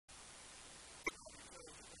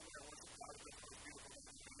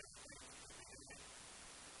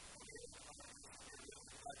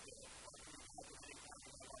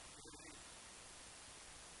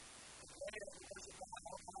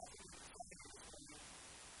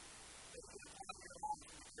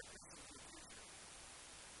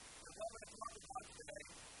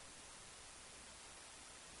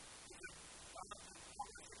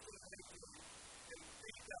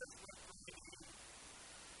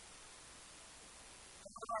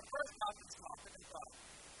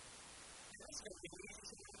That's going to be easy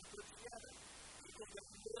for you to put together. Because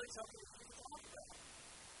it's really something that we can talk about.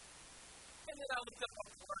 And then I looked up on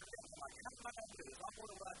the word and I'm like, how am I going to do this? I'm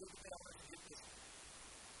wondering what I do today. I'm going to get this.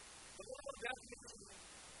 The Lord definition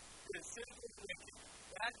is sinful wicked.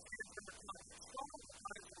 That is the context. So much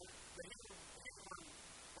times the Hebrew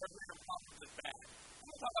word there probably bad.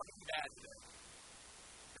 I'm going to talk about being bad today.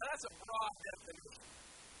 Now that's a broad definition.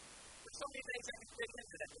 There's so many things that can fit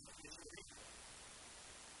into that definition.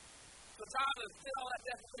 So trying to fit all that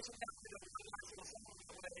definition down to the really nice little simple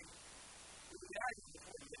way we would argue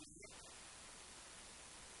before you get here.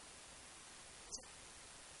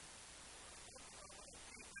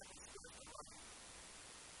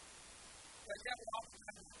 But yeah, we often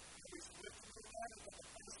have we switch to that and the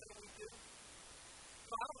things that we do.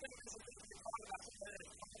 So I don't think this is just talk about something that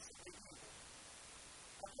is constantly evil.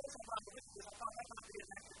 Of course, I'm not with this. I thought that might be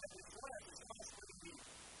an act that is what is constantly evil.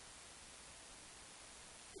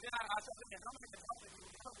 But then I started thinking, how many of the companies who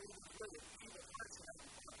come to this really evil person as a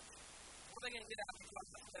person? What are they going to get out of the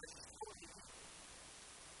company that is totally evil?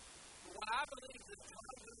 But what I believe is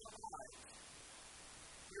times in your life,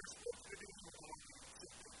 you're supposed to do more than you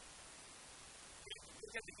should do.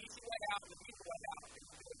 Look at the easy way out and the evil way out.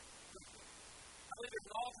 I believe there's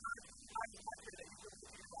all kinds of times in life that you can look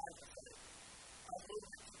at your life and say, I believe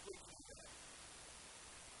that you could do that.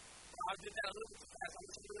 I did that a little bit too fast. I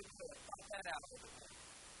wish I really could have thought that out a little bit.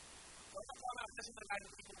 So I'm talking about this is the kind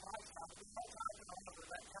of people lifestyle, but there's all kinds of numbers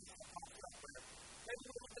that comes from the concept where maybe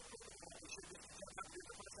a little bit quicker than we should just jump out and do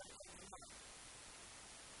the first thing that comes to mind.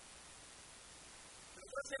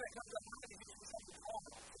 The first thing that comes up mind is usually something wrong.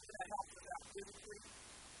 Something that helps us out physically.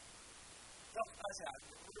 Helps us out.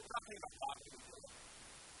 We're not thinking about God before.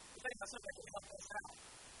 We're thinking about something that can help us out.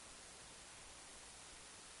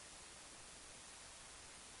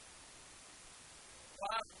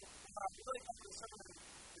 What I really think this sermon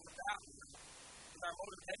is about is our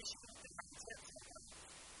motivation and our intent.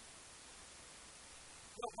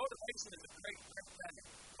 You know, motivation is a great thing.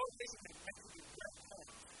 Motivation can make you do great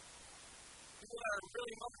things. People that are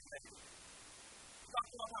really motivated. It's not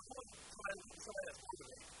about how much somebody that's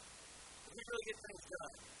motivated. But we really get things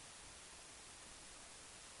done.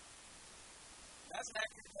 That's an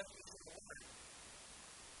accurate definition of the word.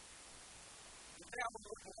 The thing I'm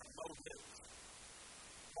looking for is motive.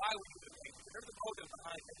 Why we do things. There's a motive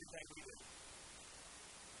behind everything we do.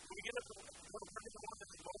 When we get up to the one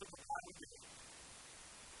that's a motive of why we do it.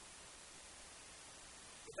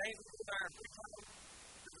 The things we do in our free time,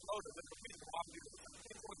 there's a motive, there's a reason why we do it.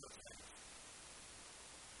 It's one of those things.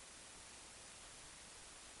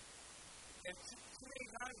 And too many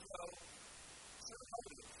times, though, certain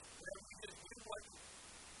motives, whenever we just do what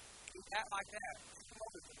we act like that, certain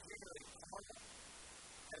motives are really harmful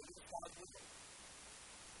and it just causes it.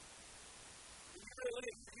 Really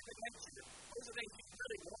look at human nature. Those are things you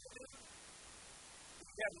really want to do.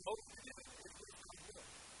 If you have motive to do it, it's pretty good.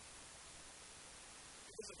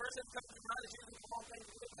 Because the first thing that comes to mind is usually the wrong thing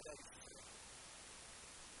to do today.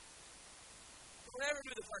 Don't ever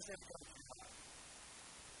do the first thing that comes to mind.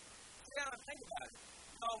 Sit down and think about it.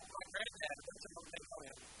 You know, my granddad, that's a motive for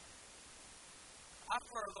him.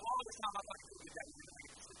 For the longest time, I thought he did that with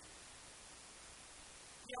me.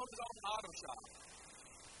 He owned his own auto shop.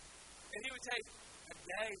 And he would take a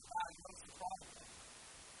day out and go to the farm.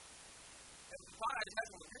 And the farm, I just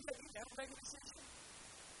asked him, you never make a decision?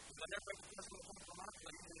 Because I never make a decision when it comes to my life,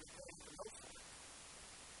 I usually just make the most of it.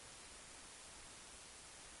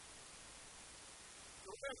 So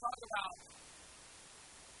we're going to talk about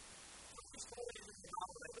some stories in the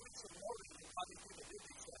Bible that look at some motives and how these people did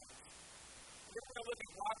these things. And then we're going to look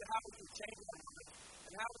at why and how we can change our lives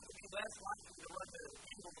and how we can be less likely to run the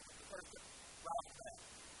evil person right off the bat.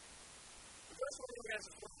 The first one we're looking at is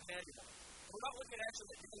the book of Daniel. We're not looking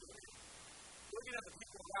actually at Daniel. We're looking at the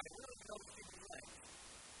people of God. We don't even know the people's names.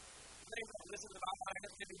 The names that listen to the Bible, I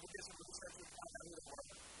have to do some research to find out who they were.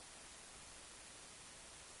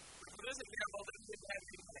 But for this example, they didn't have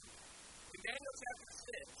any names. In Daniel chapter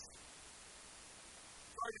 6,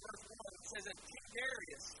 starting in verse 1, it says that King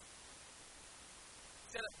Darius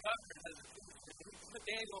set up governors as a king. He put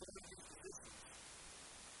Daniel in his position.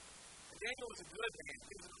 And Daniel was a good man.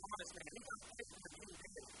 He was an honest man. He was faithful to King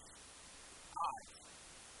Darius' eyes.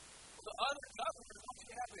 The other governors weren't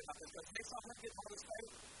too happy about this because they saw him getting all this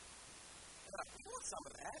favor. They're like, we want some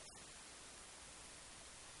of that.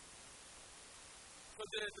 So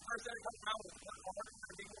the first thing that comes around was work harder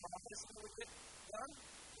and be more honest and would get done.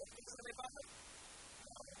 What things did they buy?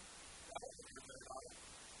 No. That wasn't a good about it.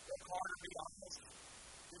 Work harder, be honest.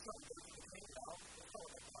 Do something good for the kingdom. That's not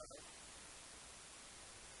what they thought of.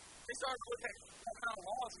 They started to look at what kind of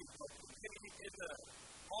laws he put. Is the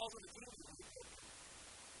walls of the kingdom.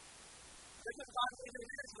 They couldn't find any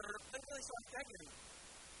of this, but they really started checking him.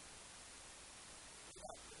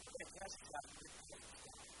 Fantastic guy.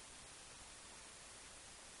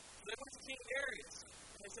 They went to King Darius,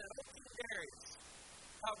 and they said, "Oh, King Darius,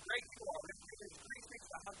 how great you are." They did 3 things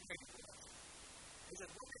about how great you are. He said,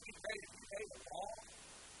 "Look at you great if you gave the law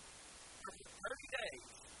for 30 days.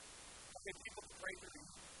 Okay, people can pray for you.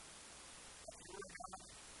 That's your God."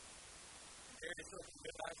 And Darius looked at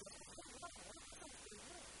the guy and said,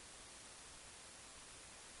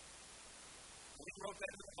 and he wrote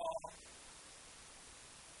that in the law,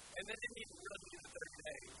 and then didn't even really do the 30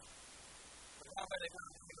 days. But how about they went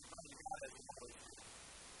to the front of God as the Lord?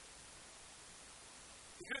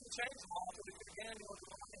 He couldn't change the law, but he began to look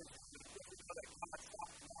around and so that God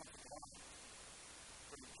stopped the law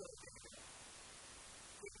from killing people.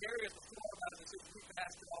 King Darius was told about it and said, "We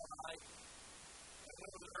fasted all night." And when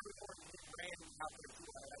it was early morning, he ran out there to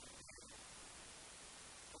that.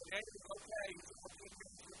 When the angel was okay, he said, "What King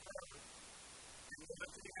Darius was forever?" And he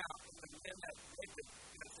lifted him out. And the men that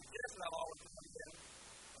suggested that law was coming in,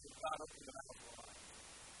 and God opened the mouth of the lion.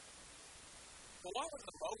 But what was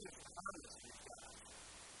the motive behind this for these guys?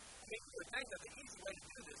 I mean, you would think that the easy way to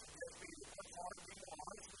do this would just be to put hard people on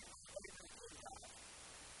honest people and put them in God.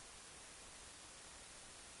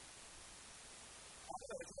 I'm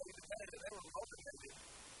going to tell you today that they were motivated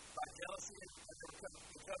by jealousy and they were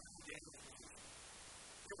because of Daniel's position.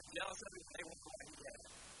 They were jealous of him and they wanted what he had.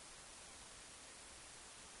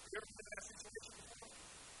 You ever been in that situation before?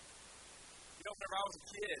 You know, whenever I was a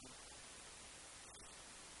kid,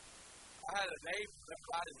 I had a neighbor that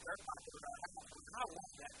would ride his dirt bike around the house, and I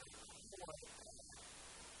loved that.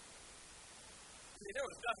 I mean, there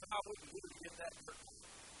was nothing I wouldn't do to get that dirt bike.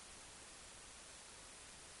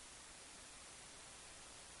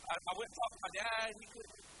 I went and talked to my dad. He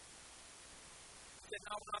said,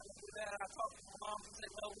 "No, we're not going to do that." I talked to my mom. She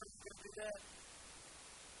said, "No, we're not going to do that."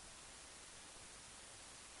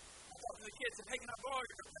 I talked to the kids and said, "Hey, can I borrow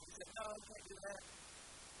your dirt bike?" He said, "No, you can't do that."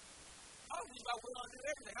 I was just about willing to do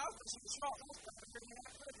everything. I was going to shoot the shot. I was going to bring me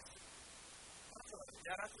out of it. I told him,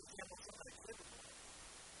 "Dad, I should gamble somebody could do that."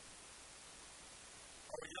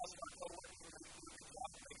 Or we also want to go away from the job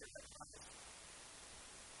to make it that money.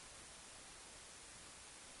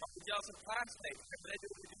 Or we yell some classmates. If they do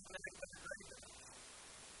what we do, they make better grades.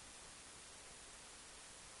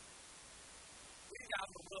 We got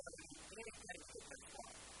the will to do anything to this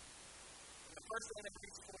one. And the first thing that we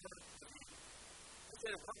do is to be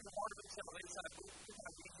instead of working hard for themselves, they decide to do kind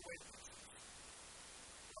of the easy way to do it.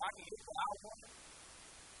 I can get what I want,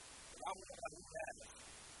 but I want what I have.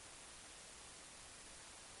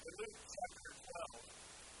 In Luke chapter 12,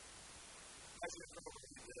 as you remember what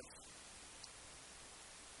he did,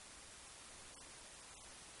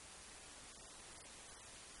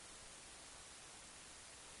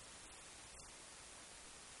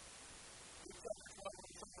 Luke chapter 12,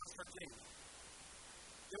 verse 13.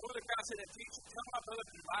 Then one of the crowd said, "Teacher, tell my brother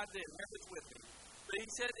to divide the inheritance with me." But he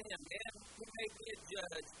said to him, "Man, who made me a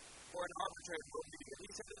judge or an arbitrator over you?" And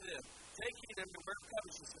he said to them, "Take heed and beware of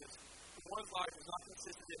covetousness, for one's life is not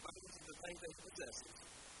consistent in abundance of the things that he possesses."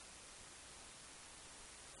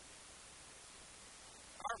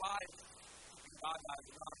 Our life, in God's eyes,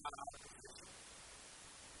 is not about our position.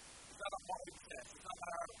 It's not about what we possess. It's not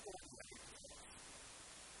about our authority that we possess.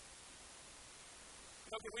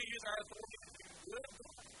 So can we use our authority to do good?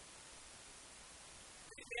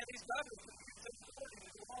 And these brothers can use their authority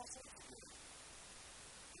to do all sorts of good.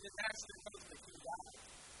 And it actually goes to King God.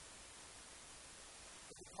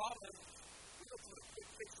 But the problem is, we go through a quick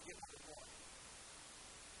fix to get what we want.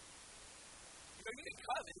 You know, you can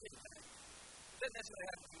covet anything. It doesn't necessarily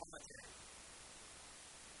have to be monetary.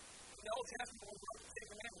 In the Old Testament, when we wrote the Ten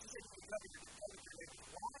Commandments, it said you can covet your neighbor's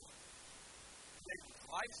wife, your neighbor's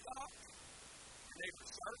livestock, your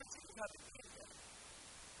neighbor's servants, you can covet anything.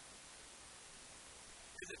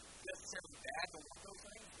 Is it necessarily bad to want those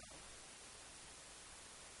things?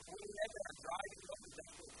 When we have that driving motive,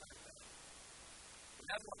 that's what it's like. And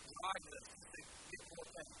that's what drives us to get more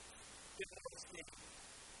things, get more esteem,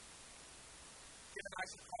 get a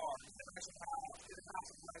nicer car, get a nicer house, get a house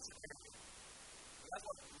with a nicer family. And that's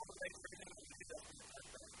what motivates everything that we do. That's what it's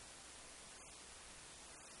like.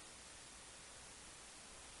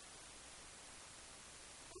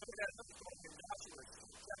 Look at that another story in Joshua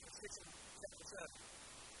chapter 6 and chapter 7.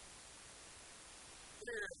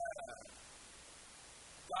 Here,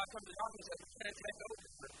 God comes to Joshua and says, "You're going to take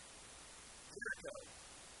over Jericho.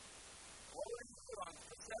 What will you do on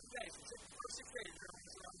 7 days? For the first 6 days, you're going to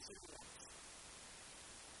surround the city walls.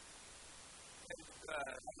 And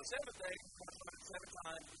on the 7th day, you're going to surround it 7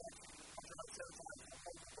 times. You're going to surround it 7 times.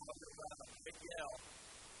 big yell,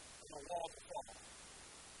 and the walls will fall.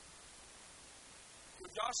 So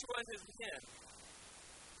Joshua and his men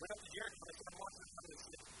went up to Jericho and said, "March into the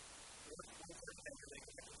city."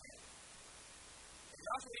 And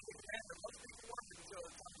Joshua even commanded most people wanted to go to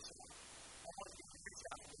the city. I wanted to reach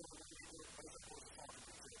out and go to the city.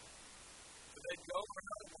 So they'd go for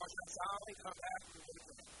another march and silently come back to the city.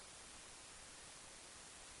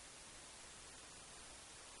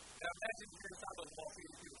 Now imagine if you're inside those walls, you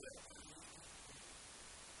do this.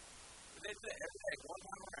 But they did it every day, one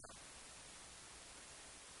time around.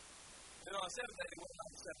 Then on the seventh day, they went on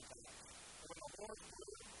the seventh day. And when the horns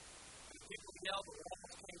blew, and the people yelled, the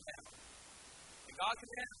walls came down. And God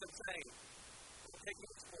commanded them, saying, "Don't take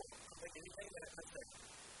any spoil. Don't take anything that is taken.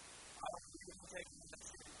 I don't want you to take from the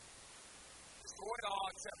city. Destroy it all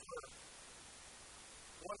except for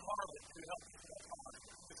one harlot who helped you from the fire,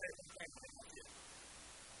 to save the family."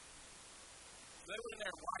 They were in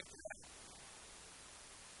there and wiped it out.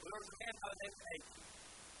 But there was a man by the name of Achan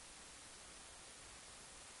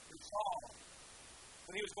who saw,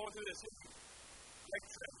 when he was going through this great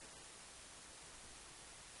trip,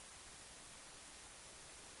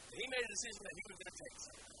 and he made a decision that he was going to take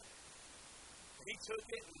something. And he took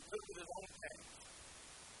it and took it with his own hands.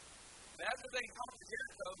 And after they come to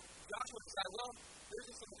Jericho, Joshua decided, well, there's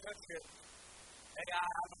this little country of Ai,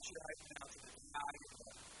 I'm not sure how you pronounce it, Ai.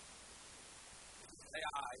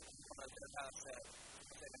 Ai, that's how it's said.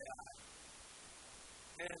 Ai.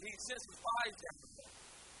 And he sent some spies down there.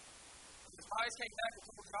 The spies came back and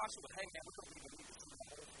told Joshua, "Hey man, we don't even need to see the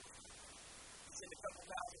whole thing. He sent a couple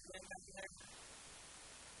thousand men back there,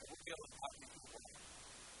 and we'll be able to talk to people."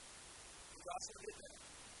 And Joshua did that.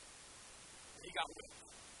 And he got whipped.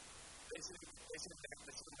 They sent him back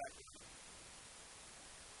there.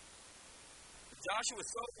 Joshua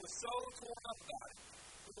was so torn up about it.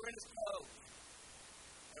 He was in his clothes.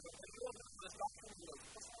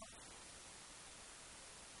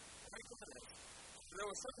 There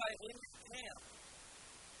was somebody in his camp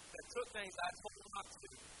that took things I told him not to,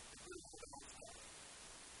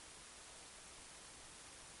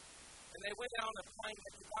 and they went down the plane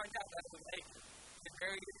to find out that it was Achan and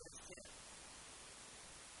buried it in his tent.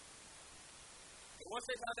 And once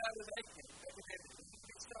they found out it was Achan, they would have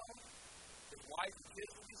his stone, his wife and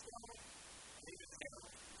kids would be stoned, and he was there.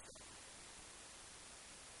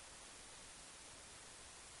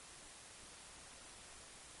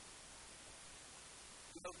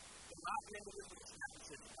 Not being able to do this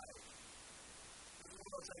decision, right? This is one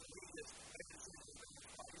of those things we just make a decision.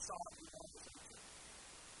 We saw it, we wanted to do it.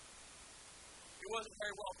 It wasn't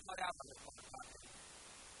very well cut out on this point.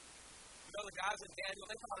 You know, the guys in Daniel,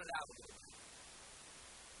 they thought it out a little bit.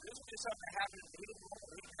 This was just something that happened in the heat of the moment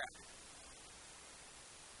when he cracked it.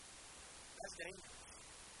 That's dangerous.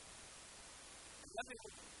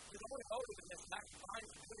 There's only motive in this, not trying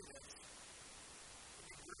to do this.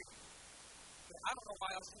 I don't know why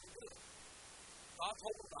else he would do it. God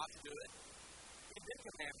told him not to do it. He did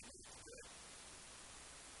command him to do it.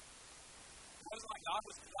 It wasn't like God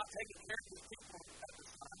was not taking care of his people at this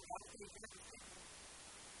time. God was taking care of his people.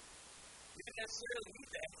 He didn't necessarily need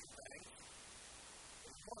the extra thing. It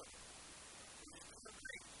was one. He just couldn't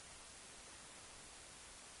agree.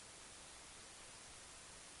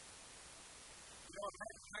 You know, in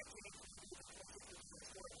 19 it's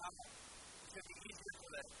going to be easier for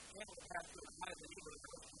the camel to pass through the eye than even the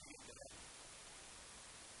person to be in the head.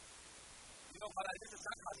 You know, but this is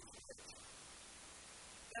not how you do it.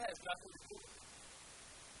 That has nothing to do with it.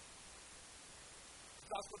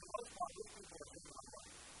 Because for the most part, these people are doing it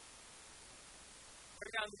right.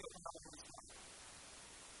 Bring down the Bible this time.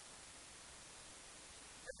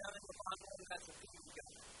 Bring down the Bible, and that's the thing you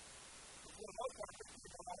got. For the most part, these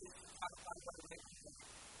people are always trying to find a way to make it.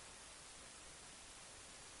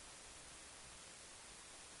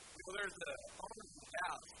 Well, there's the owner of the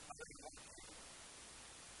house.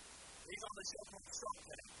 He's on the shelf of the truck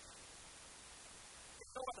today.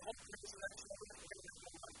 You know what the whole purpose of that shelf is?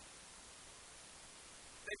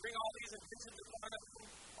 They bring all these inventions in front of them,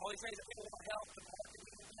 all these things that people want help and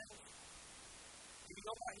marketing and things. You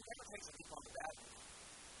know why? He never takes a people on the bad one.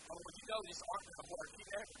 Well, you know this art going to work. He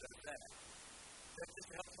never does that. That's just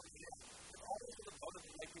to help somebody else. It's always for the motive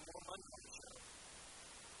to make you more money on the show.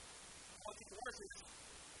 What's even worse is,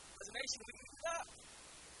 as a nation, we eat it up.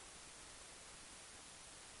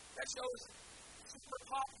 That show is super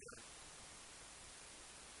popular.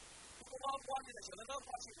 People love watching that show. They love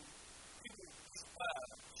watching people,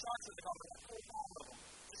 sharks that they call them, full bomb of them,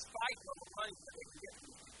 despite all the money that they can get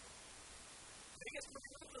from them. They get pretty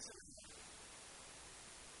good listening to them.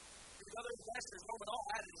 These other investors going all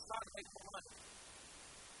at it is trying to make more money.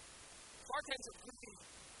 Shark Tank's a pretty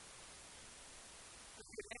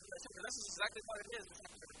exactly what it is. It's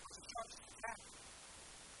like it's a shark's attack.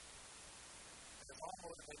 It's all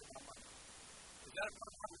motivated by money. Is that a part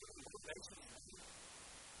of our motivation?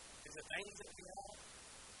 Is it things that we have?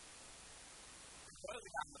 What is the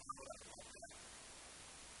guy in the Bible that like that?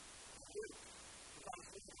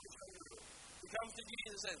 He comes to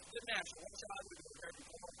Jesus and says, "Good master, what shall I do to prepare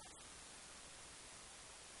before my life?"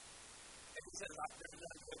 And he says, "I've never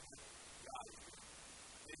done good with God."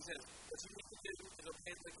 And he says, "What you need to do is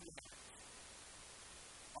obey the commandments.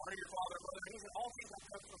 Honor your father and mother." And he said, "All things I've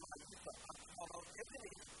done for my youth, I'm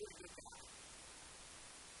everything is a pretty good guy."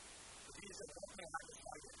 But Jesus said, "One thing I just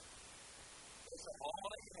like it. He said, all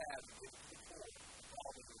that you have is before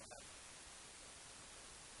all that you have."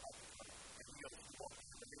 And he goes, "You want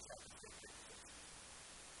to make that mistake."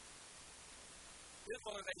 His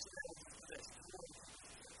motivation is this.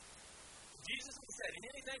 Jesus said,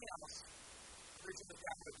 anything else reaches the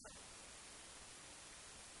ground with him.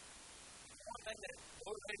 One thing that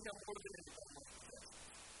motivates him more than anything was this.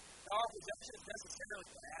 Now, our possessions necessarily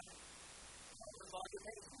bad. There's a lot of good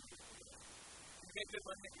things you can do. You get good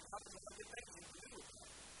money, you have a lot of good things you can do with that.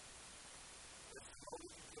 There's no way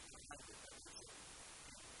you can do it.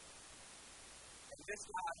 And this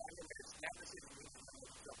guy, I mean, it's never seen a movie that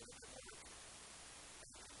was double the money.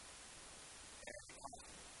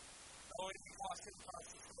 Oh, if you cost him,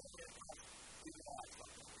 cost him, you can buy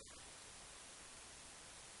something.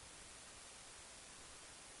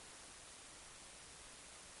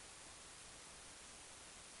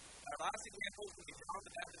 Our last example is the John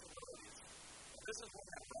the Baptist of Moses. This is one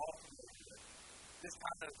that we're all familiar with. This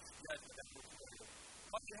kind of judgment that we're familiar with.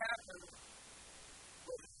 What you have to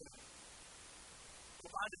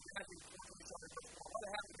find is Matthew 27:4. What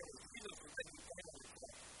happened to Jesus was that he came on his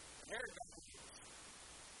way. And Herod got to Jesus.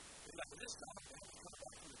 He's like, this guy, come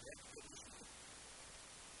back from the dead.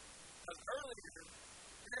 Because earlier,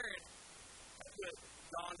 Herod had put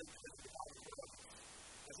John into the body of Moses.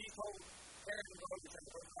 As he told Herod and Moses that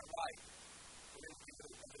they were not right, they didn't keep it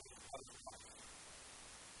under the body of Christ.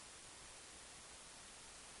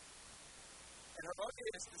 And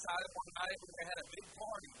Herodias decided one night when they had a big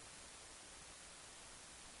party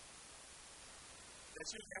that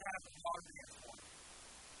she was going to have a dog dance for him.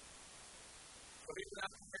 So he went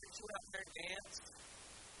out there, she went out there and danced.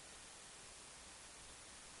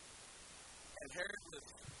 And Herod was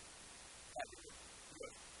happy with it. He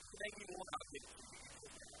goes, "Thank you, Lord, I'll give it to you."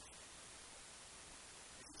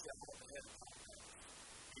 And he said, "Hold the head of the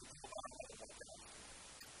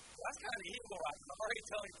That's kind of evil. I'm already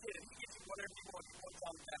telling you, he gives you whatever you want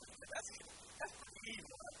on that. That's pretty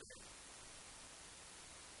evil out there.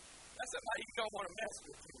 That's somebody you don't want to mess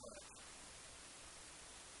with too much.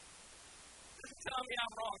 Just tell me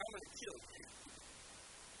I'm wrong, I'm going to kill you.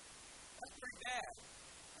 That's pretty bad.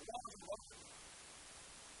 And God was loving me.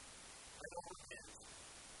 I don't repent.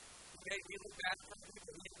 He made me look bad for me,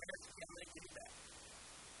 but he embarrassed me, I'm going to give you that.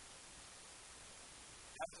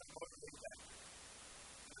 That's what motivates that.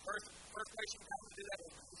 The first way she comes to do that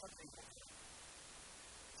is do something for him.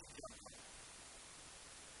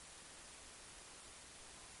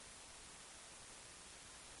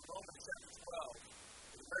 Romans chapter 12.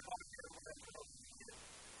 It's very popular when I go to it.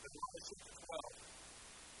 But Romans chapter 12.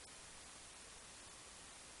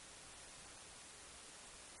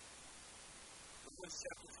 Romans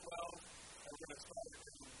chapter 12. And we're going to start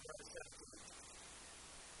with verse 17.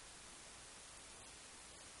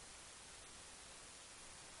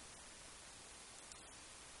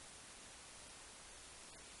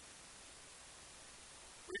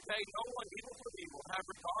 Repay no one evil for evil, have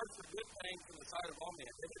regard for good things in the sight of all men.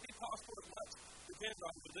 If it be possible as much, depends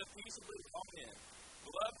on you, live peaceably with all men.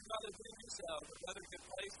 Beloved, do not offend yourselves, but rather give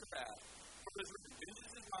place to wrath. For this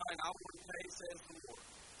vengeance is mine, I will repay, says the Lord.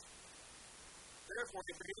 Therefore,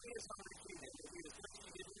 if forgiving is hungry, feed him. If he is thirsty,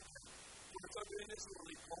 give him drink. For so doing this, he will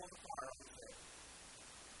be thrown in the fire on his head.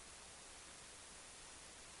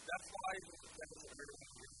 That's why the devil is very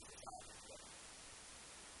angry at the time.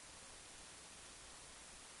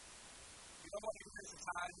 You know what you do to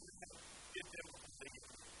tithe? You give them what they give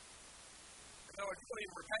you. In other words, you don't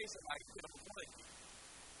even repay somebody, you give them what they give you.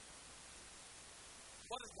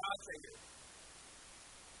 What does God say here?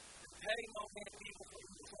 Repay no man evil for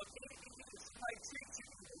evil. So if somebody treats you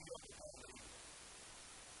evil, you don't repay them evil.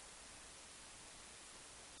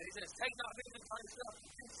 And he says, take not vengeance on yourself,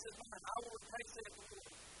 vengeance is mine. I will repay, saith the Lord.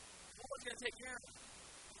 The Lord's going to take care of it.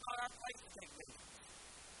 It's not our place to take vengeance.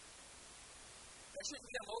 That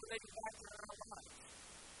shouldn't be a motivating factor in our lives.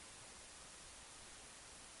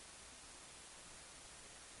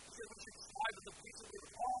 He said we should strive with the peace of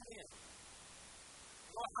all men.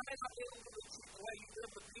 Lord, I may not be able to treat the way you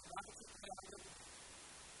live with me, but I can treat the way I live with you.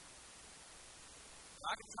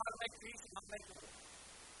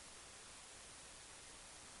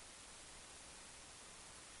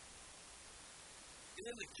 And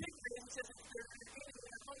then the kicker is, he says, if they're going to eat it,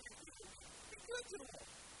 they're going to be good to them.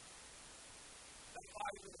 That's why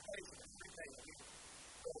we're going to pay for everything that we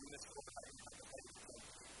go in this world.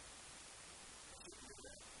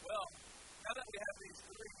 Well, now that we have these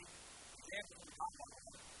three examples in common,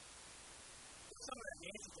 some of that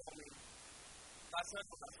Nancy told me last night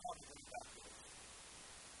when I was talking to them about this.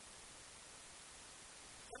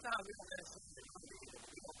 Sometimes we don't necessarily agree with it,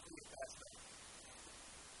 we don't see it fast enough.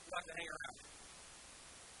 We like to hang around.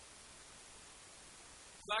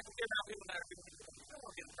 We like to get around people that are doing it. We don't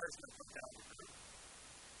want to get a person that's put down the group.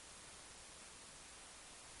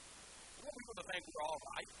 We want people to think we're all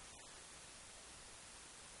right.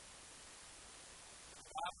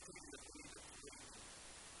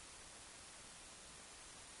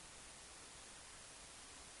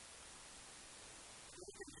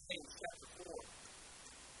 James chapter 4.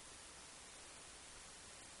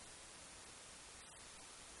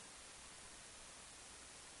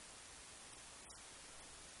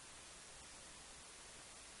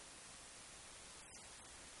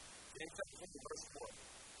 James chapter 4, verse 4.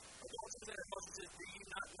 The Lord says that Moses says, do you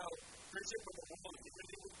not know friendship with the world is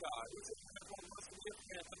unity with God? Who says that one must be a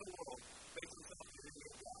friend of the world based on some unity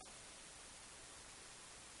with God?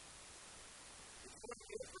 If you want to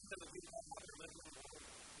be a friend of the people who want to live in the world,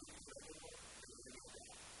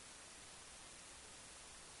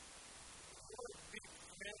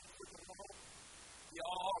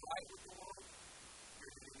 y'all all right with the world?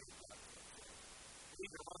 You're going to be God. You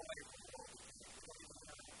need to run away from the world.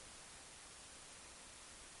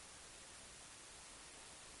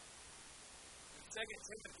 2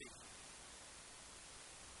 Timothy.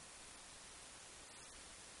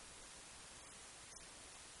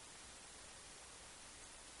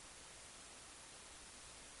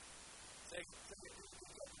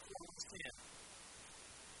 10.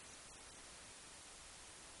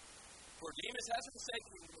 For Demas has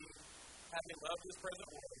forsaken me, having loved his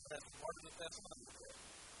present world, as part of the Thessalonica,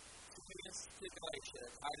 Titus to Galatia,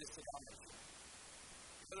 Titus to Dalmatia.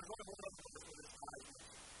 So there's only one other for this time.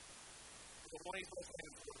 The one he's most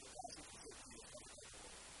famous for is the passage of 50.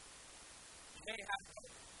 You may have to.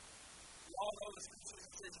 We all know the scriptures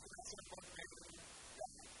that says you can serve one neighbor.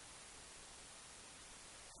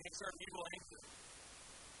 You can serve evil and good.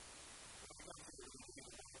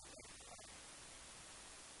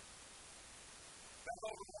 That's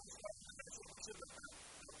all we want to start with. That's what we should have done.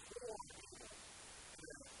 The four people and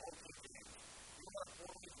then the ultimate thing. You want to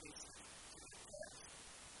form the case to the test.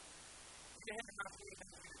 You can have an opportunity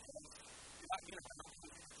to the test. You're not going to have an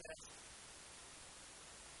opportunity to the test.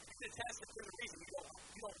 You can test it for the reason you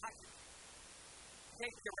don't like it. You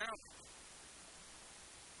can't get around it.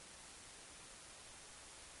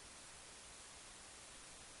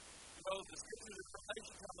 You know, the scriptures of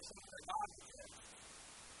Revelation tell us something that God has said.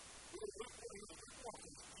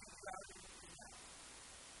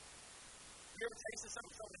 You ever tasted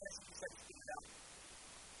something so nasty you said spit it out?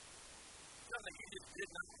 Something that you just did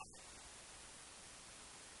not like.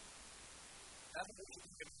 That's what we should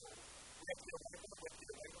be good for. We have to get away from it. We have to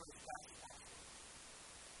get away from it as fast as possible.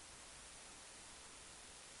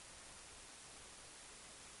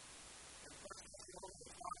 And the first thing we know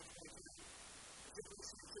is God is going to do is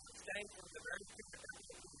if we abstain from the very thing that we're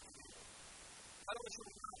going to do. How do we should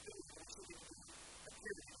we not do it? We should be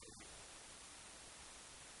appear to be.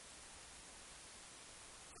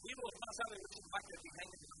 Evil is not something we should like to be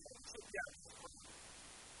hanging around. We should be out of the way.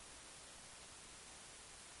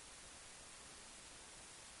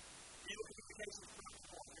 Evil communication is not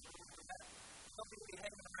important. Something to be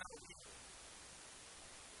hanging around with people.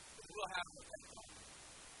 But it will have an effect on us.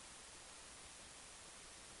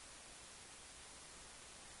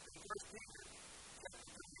 In 1 Peter,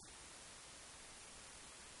 chapter 3.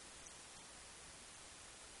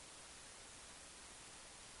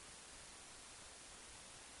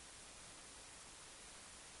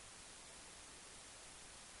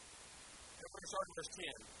 Start in verse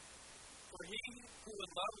 10. For he who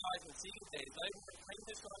would love life and see good days, let him refrain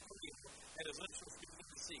his tongue from evil, and his lips from speaking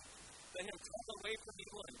deceit. Let him turn away from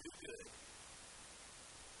evil and do good.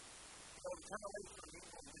 So turn away from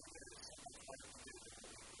evil and do good is something that we do.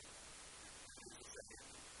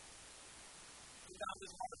 Sometimes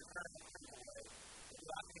it's hard to turn people away, but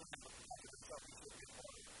without being able to protect yourself, you should be a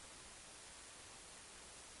part of it.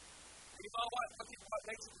 You know what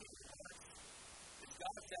makes it people hard? It's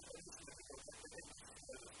God's definition of people.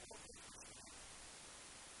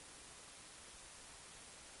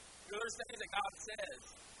 There's things that God says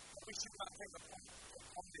that we should not take upon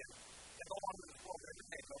them. They go on to the floor every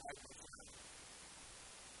day, go right to the sun.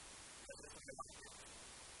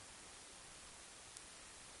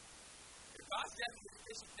 If God's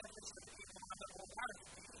definition of people, why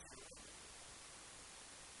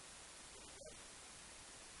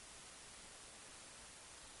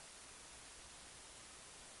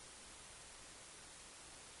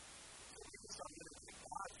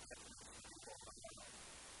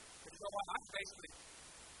basically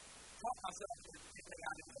taught myself to anything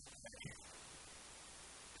I didn't know.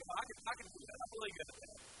 I can do that. I'm really good at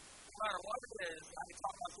that. No matter what it is, I can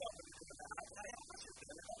talk myself into doing that. I should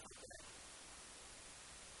do it. That's okay.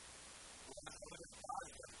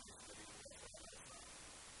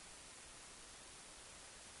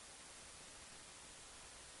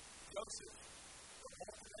 Joseph, the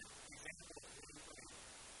ultimate example of being free.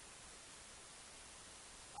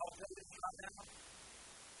 I'll tell you this right now.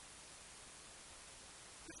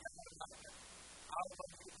 This is not about I would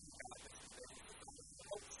love to get you about this today. I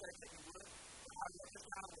hope to say that you would. But I love this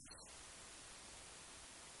kind of way.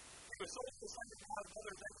 He was so excited about his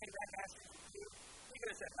brothers that came back asking him to do. He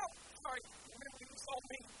could have said, no, sorry, remember when you sold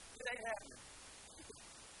me? It ain't happening.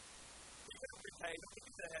 He could have repaid him. He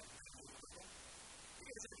could have had He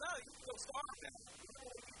could have said, no, you still starve now. You know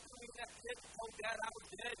when you told me that kid told Dad I was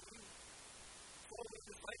dead, you told me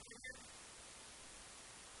this late here?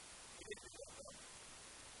 He didn't do that, though.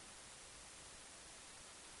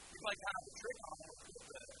 He's like kind of a trick on him with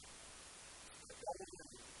the golden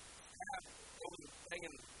half, golden thing,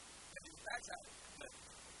 and his back's out. But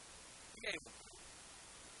he gave him.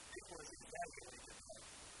 It was exactly what he did.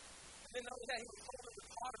 And then not only that, he was sold to the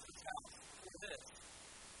Potiphar's house for this.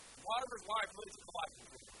 Potiphar's wife really took a liking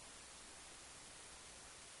to him.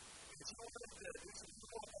 If she wanted to do some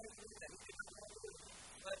people things that he didn't want to do,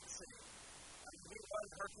 let it see. I mean, he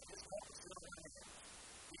wasn't hurting his heart, was still in his hand.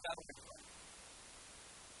 He got away from it.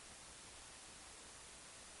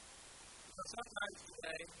 So sometimes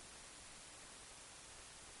today,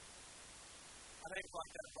 I think it's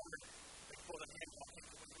like that word, they pull the hand off and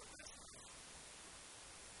put it this.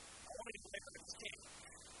 I want you to make a mistake.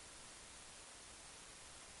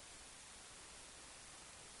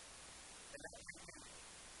 And that makes me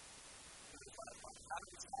how do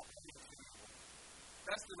we stop loving people?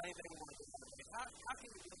 That's the main thing we want to do. How can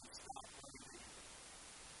we really stop loving people?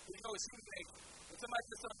 You know, it seems like when somebody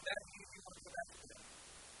says something bad to you, you want to go back to them.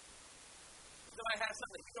 If somebody has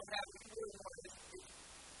something that you don't have, you really want to do.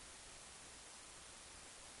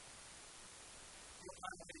 You'll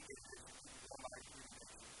find a way to get it. Somebody to do it.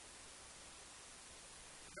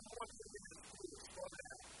 Number one thing is to slow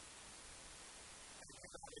down. And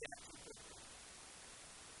think about the action quickly.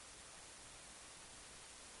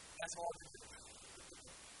 That's all we do.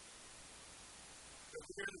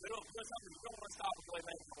 If you're in the middle of doing something, you don't want to stop and play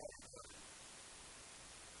making away.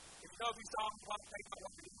 If you know if you stop and want to take what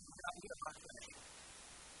you do, you're not doing the right thing.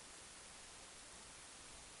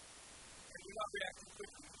 And you're not reacting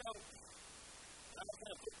quickly. You know, I'm not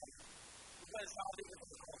going to put that. Because it's not even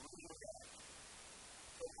going to call me or God.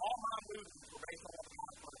 So all my movements were based on what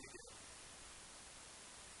God wanted to do.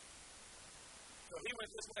 So he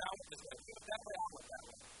went this way, I went this way. He went that way, I went that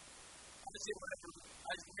way. I just did whatever,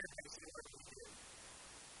 I just did everything, whatever he did.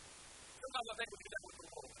 Sometimes I think we do that with the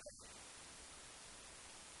world.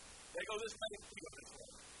 They go this way, we go this way.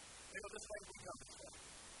 They go this way, we come this way.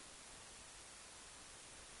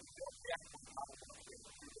 We don't react to the power of God. We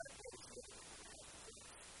do that way.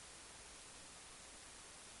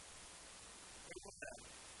 We want that.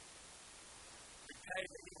 We pay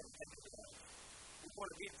that he can take it away. We want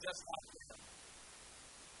to be just like him.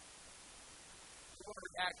 We want to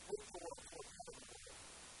react with the world for the world.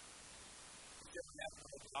 We just have to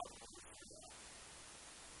make God for us.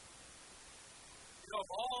 You know,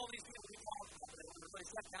 of all these people we talk about, when everybody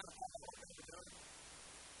sat down and talked about what they were doing,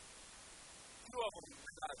 two of them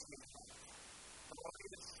are not as good as one. The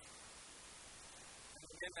Mormons, and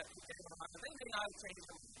the men that came behind them, they may not have changed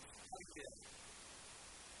them like this.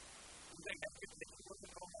 You think that if they wasn't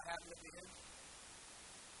know what happened at the end?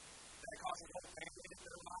 That caused a whole family into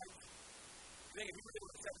their lives? You think if you were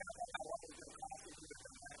able to set down that how long it was going to cost you to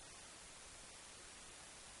come back?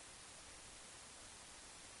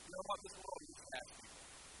 You know what this world is asking?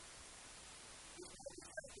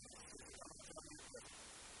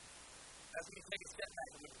 That's when you take a step back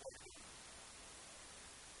and look at what you're doing.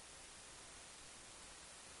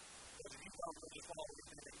 Because if you don't really follow what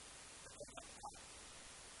you're doing, that's not the time.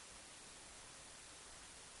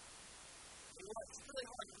 You know what? It's really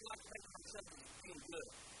hard to like to make ourselves feel good.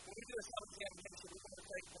 When we do a self-examination, we want to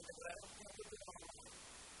take something that I don't think we're doing all right.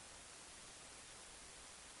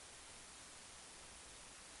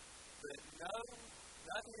 But no,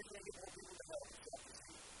 nothing is going to get more people to help except this.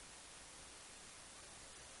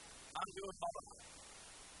 I'm doing all right.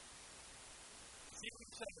 See if you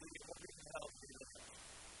can say to get more people to help you.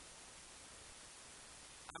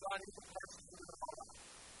 I'm not even a person who's doing all right.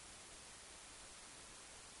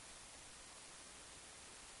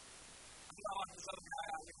 I'm not like this other guy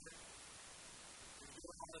out here who's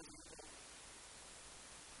doing all those evil.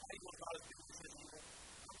 I ain't going to try to do this evil.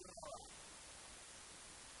 I'm doing all right.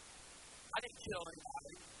 kill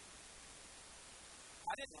anybody.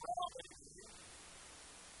 I didn't rob anybody.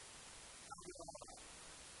 I'm doing all right.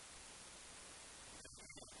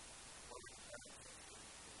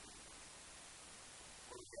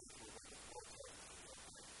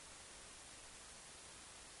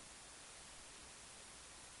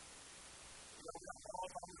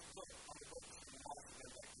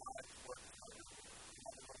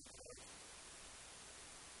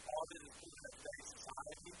 All this is in today's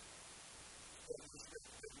society.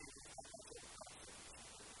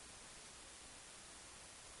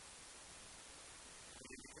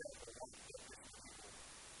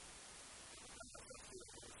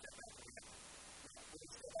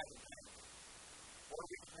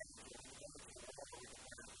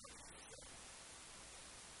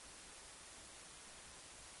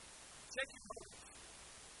 Check your motives.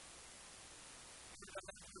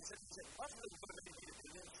 What's really motivating you to do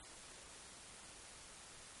this?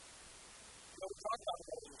 We talk about it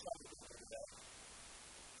all the time today.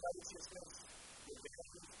 Covetousness,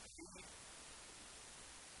 revenge, greed.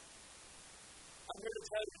 I'm here to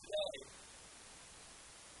tell you today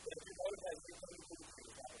that if your motive has anything to do with you,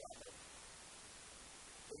 it's not about it.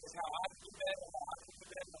 Because how I do that, and how I can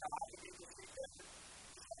do that, and how I can get this feedback,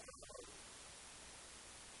 it's not about motive.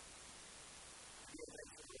 You're a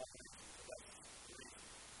for the right reason, so that's the reason.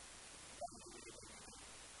 I'm going to do it.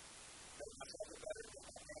 Make myself better, make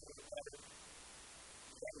my family better.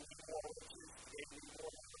 Gave me more riches, gave me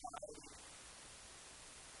more notoriety.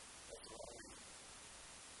 That's the wrong reason.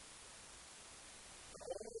 The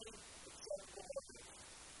only acceptable motive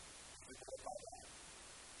is to glorify God.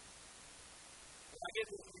 When I get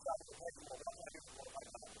this, you guys will tell me, well, why do I get to glorify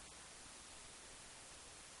God?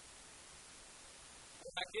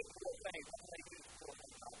 When I get to a thing, I'm going to use it to glorify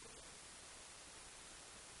God.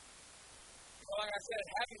 Well, like I said,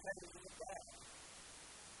 having things isn't bad.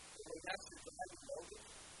 But that's just the heavy motive.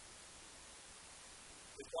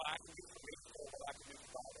 It's what I can do for me, or what I can do for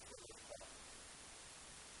God.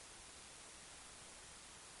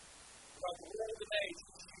 But the world today is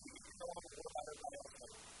you don't want to worry about everybody else.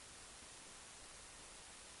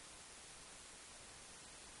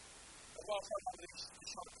 That's why I'm talking about these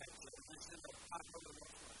short things. This is a kind of the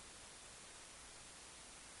most one.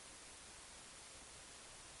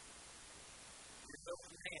 You're built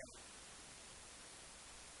from hand.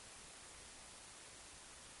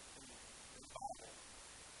 In the Bible.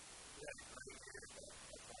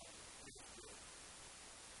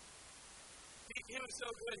 He was so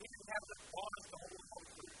good, he didn't have to promise the whole world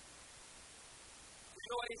through. You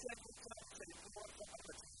know what he said? He said, if you want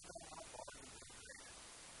something to know how far you can get,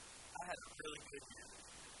 I had a really good year.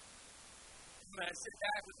 When I sit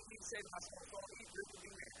back with me, say to myself, well, he's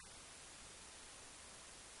really new here.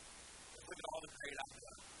 Look at all the great I've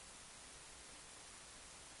done.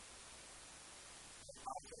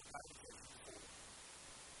 I'm so proud of you.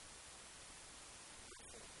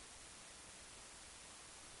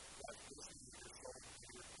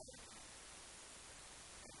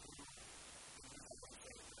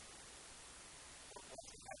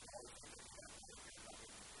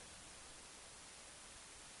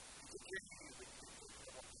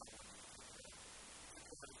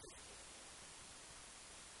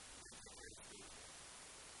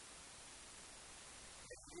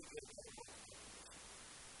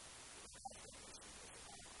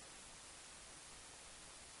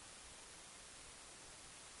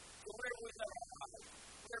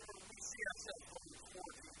 Wherever we see ourselves going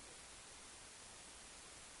forward,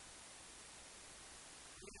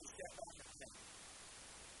 we need to step back and think.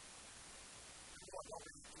 You know what don't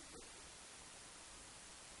really do it.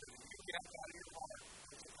 Because if you get out of your heart,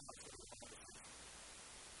 it's a constant conversation.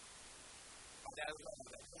 My dad was like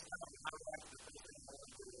that. Sometimes I like to think that I want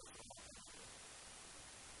to do this.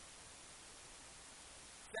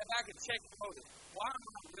 Step back and check your motive. Why am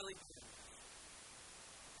I really doing this?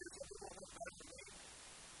 Is it people who are better than me?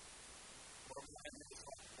 Or am I in this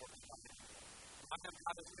one for the money? I'm going to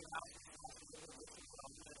try to figure out if I'm going to do this or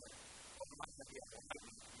I'm going to do it. Or am I going to be able to do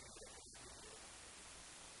it?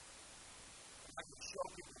 Am I going to show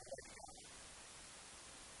people the way to go?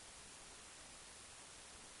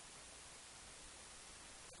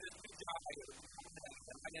 This new job I get,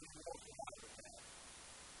 am I going to work with my family?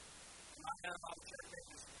 Am I going to have a church that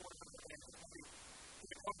is supporting the family? To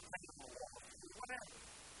the coach on the wall? Whatever.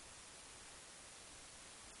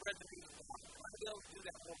 Spread the news of God. Am I going to be able to do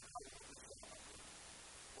that more than I will do this?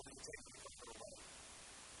 Or will you take me further away?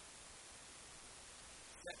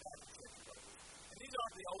 Step back and check your motives. And these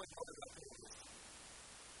aren't the only motives I think of this.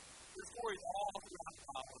 There's stories all throughout the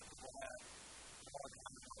Bible that people have all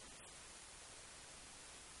kinds of motives.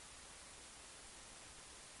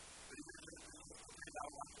 But even if there's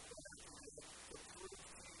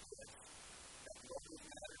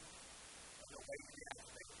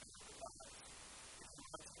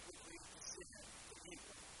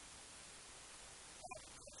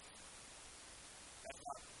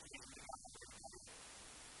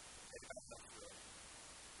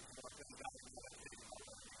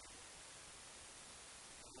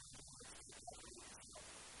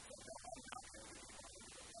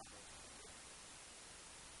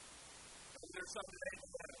some today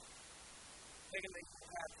that taking things from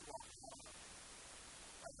past to walk along.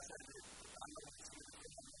 Like I said, I know this is the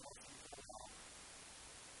thing that most people don't know.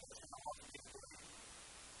 It's going to often get away.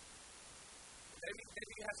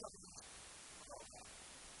 Maybe you have something to talk about.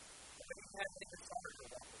 Maybe you have things hard to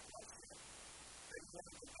walk with. Maybe you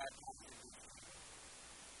have a bad time to do.